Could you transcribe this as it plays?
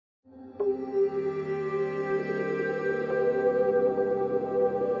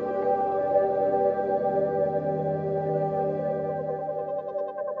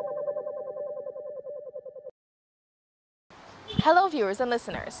viewers and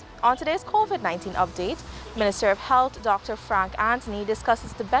listeners. On today's COVID-19 update, Minister of Health Dr. Frank Anthony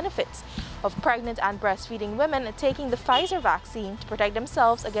discusses the benefits of pregnant and breastfeeding women taking the Pfizer vaccine to protect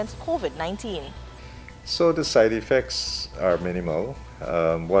themselves against COVID-19. So the side effects are minimal.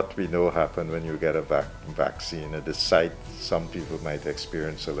 What we know happens when you get a vaccine at the site, some people might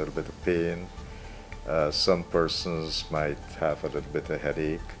experience a little bit of pain. Some persons might have a little bit of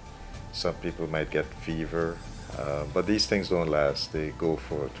headache. Some people might get fever. But these things don't last. They go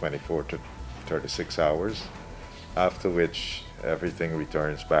for 24 to 36 hours, after which everything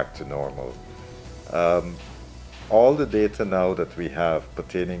returns back to normal. All the data now that we have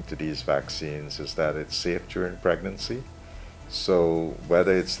pertaining to these vaccines is that it's safe during pregnancy. So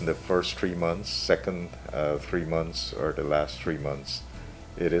whether it's in the first 3 months, second 3 months, or the last 3 months,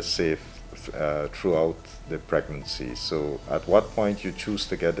 it is safe throughout the pregnancy. So at what point you choose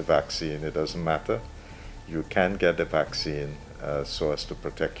to get the vaccine, it doesn't matter. You can get the vaccine so as to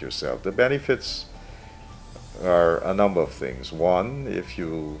protect yourself. The benefits are a number of things. One,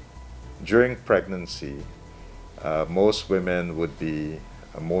 during pregnancy, most women would be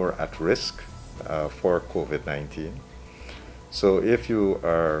more at risk for COVID-19. So if you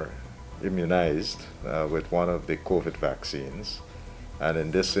are immunized with one of the COVID vaccines, and in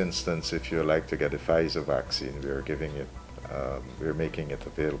this instance, if you like to get a Pfizer vaccine, we're making it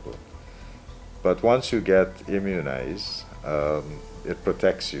available. But once you get immunized, it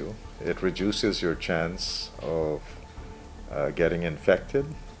protects you. It reduces your chance of getting infected.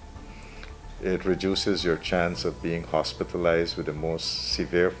 It reduces your chance of being hospitalized with the most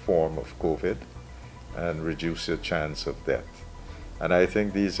severe form of COVID and reduce your chance of death. And I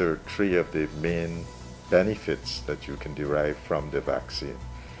think these are three of the main benefits that you can derive from the vaccine.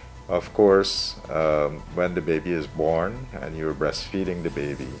 Of course, when the baby is born and you're breastfeeding the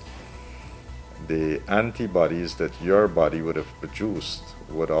baby, the antibodies that your body would have produced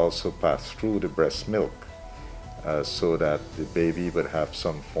would also pass through the breast milk so that the baby would have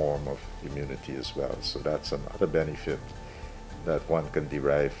some form of immunity as well. So that's another benefit that one can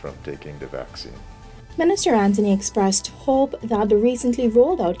derive from taking the vaccine. Minister Anthony expressed hope that the recently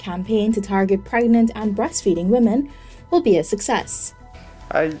rolled out campaign to target pregnant and breastfeeding women will be a success.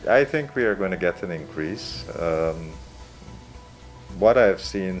 I think we are going to get an increase. What I've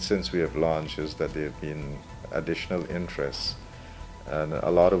seen since we have launched is that there have been additional interest, and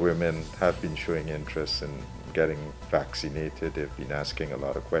a lot of women have been showing interest in getting vaccinated. They've been asking a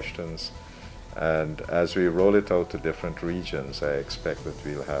lot of questions, and as we roll it out to different regions, I expect that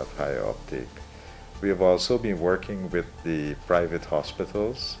we'll have higher uptake. We have also been working with the private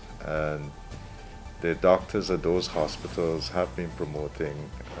hospitals, and the doctors at those hospitals have been promoting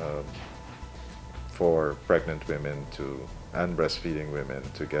for pregnant women and breastfeeding women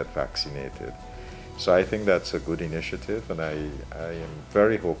to get vaccinated. So I think that's a good initiative, and I am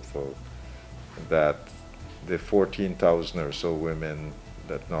very hopeful that the 14,000 or so women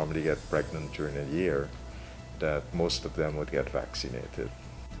that normally get pregnant during a year, that most of them would get vaccinated.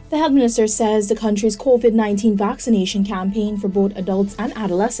 The health minister says the country's COVID-19 vaccination campaign for both adults and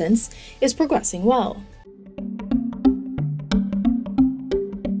adolescents is progressing well.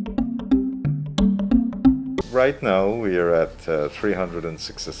 Right now we are at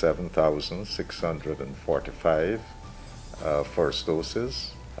 367,645 first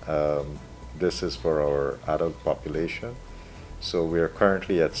doses. This is for our adult population. So we are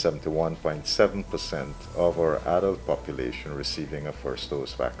currently at 71.7% of our adult population receiving a first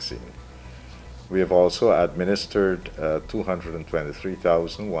dose vaccine. We have also administered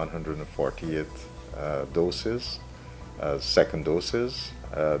 223,148 doses, second doses.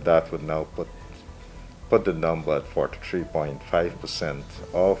 That would now put the number at 43.5%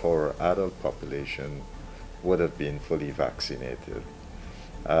 of our adult population would have been fully vaccinated.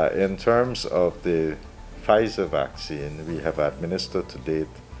 In terms of the Pfizer vaccine, we have administered to date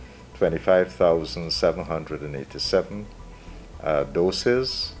 25,787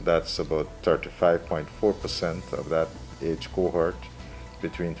 doses. That's about 35.4% of that age cohort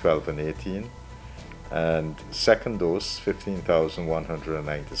between 12 and 18. And second dose,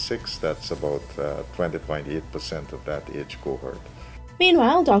 15,196, that's about 20.8% of that age cohort.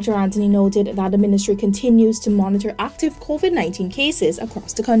 Meanwhile, Dr. Anthony noted that the ministry continues to monitor active COVID-19 cases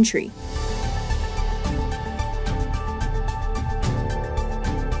across the country.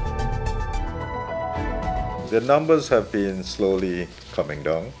 The numbers have been slowly coming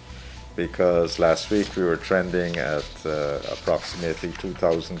down, because last week we were trending at approximately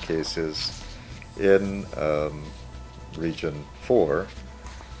 2,000 cases in Region 4.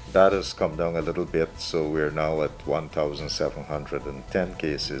 That has come down a little bit, so we're now at 1,710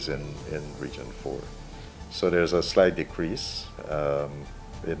 cases in Region 4. So there's a slight decrease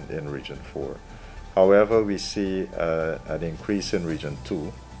in Region 4. However, we see an increase in Region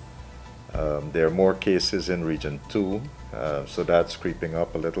 2. There are more cases in Region 2, so that's creeping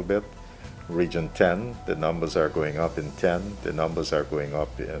up a little bit. Region 10, the numbers are going up in 10, the numbers are going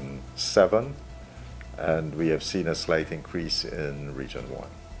up in 7, and we have seen a slight increase in Region 1.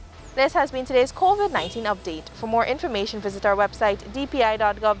 This has been today's COVID-19 update. For more information, visit our website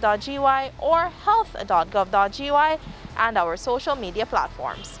dpi.gov.gy or health.gov.gy and our social media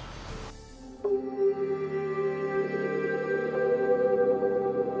platforms.